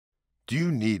Do you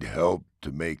need help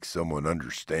to make someone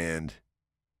understand?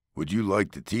 Would you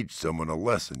like to teach someone a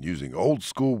lesson using old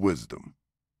school wisdom?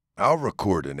 I'll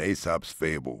record an Aesop's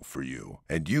fable for you,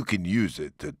 and you can use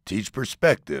it to teach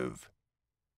perspective.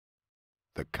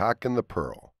 The Cock and the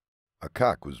Pearl. A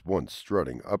cock was once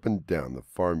strutting up and down the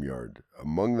farmyard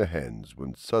among the hens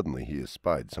when suddenly he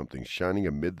espied something shining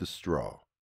amid the straw.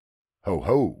 "Ho,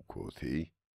 ho," quoth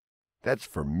he, "that's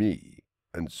for me,"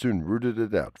 and soon rooted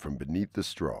it out from beneath the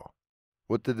straw.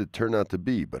 What did it turn out to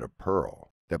be but a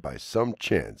pearl that by some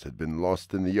chance had been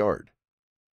lost in the yard?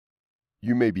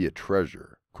 "You may be a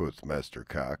treasure," quoth Master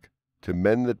Cock, "to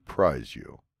men that prize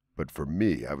you, but for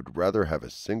me I would rather have a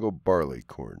single barley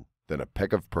corn than a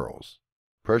peck of pearls.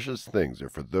 Precious things are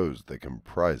for those that can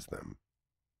prize them."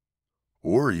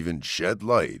 Or even shed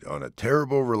light on a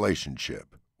terrible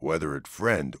relationship, whether it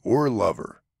friend or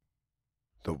lover.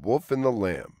 The Wolf and the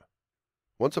Lamb.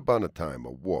 Once upon a time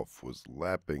a wolf was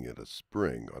lapping at a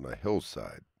spring on a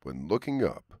hillside when, looking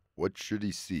up, what should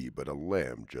he see but a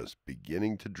lamb just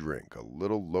beginning to drink a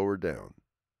little lower down.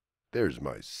 "There's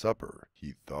my supper,"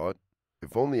 he thought,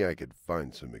 "if only I could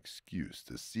find some excuse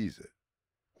to seize it."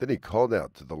 Then he called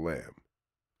out to the lamb,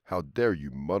 "How dare you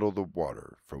muddle the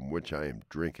water from which I am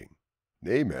drinking?"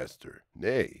 "Nay, master,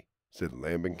 nay," said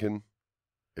Lambikin.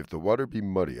 "If the water be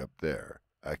muddy up there,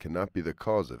 I cannot be the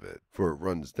cause of it, for it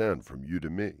runs down from you to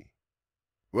me."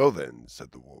 "Well then," said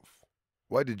the wolf,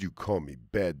 "why did you call me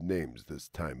bad names this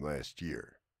time last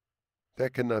year?"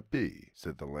 "That cannot be,"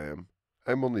 said the lamb.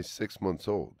 "I am only 6 months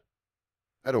old."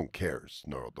 "I don't care,"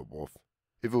 snarled the wolf.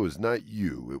 "If it was not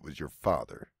you, it was your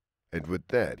father." And with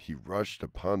that he rushed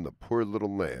upon the poor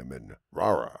little lamb and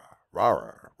rah-rah,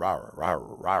 rah-rah, rah-rah,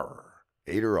 rah-rah, rah-rah,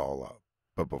 ate her all up.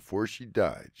 But before she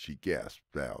died, she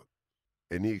gasped out,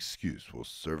 "Any excuse will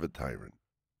serve a tyrant."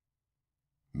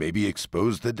 Maybe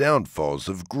expose the downfalls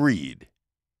of greed.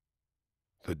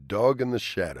 The Dog and the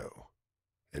Shadow.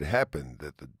 It happened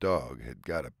that the dog had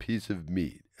got a piece of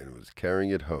meat and was carrying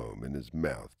it home in his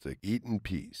mouth to eat in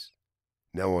peace.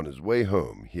 Now on his way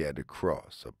home he had to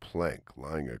cross a plank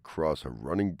lying across a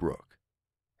running brook.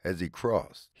 As he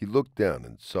crossed, he looked down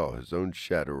and saw his own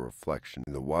shadow reflection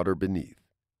in the water beneath.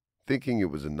 Thinking it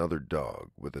was another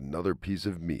dog with another piece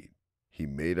of meat, he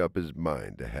made up his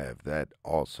mind to have that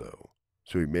also.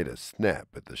 So he made a snap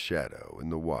at the shadow in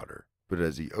the water, but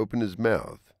as he opened his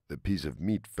mouth, the piece of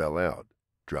meat fell out,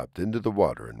 dropped into the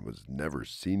water, and was never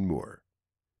seen more.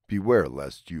 Beware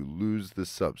lest you lose the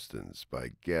substance by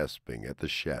gasping at the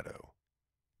shadow.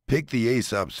 Pick the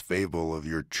Aesop's fable of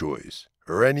your choice,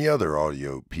 or any other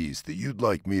audio piece that you'd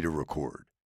like me to record.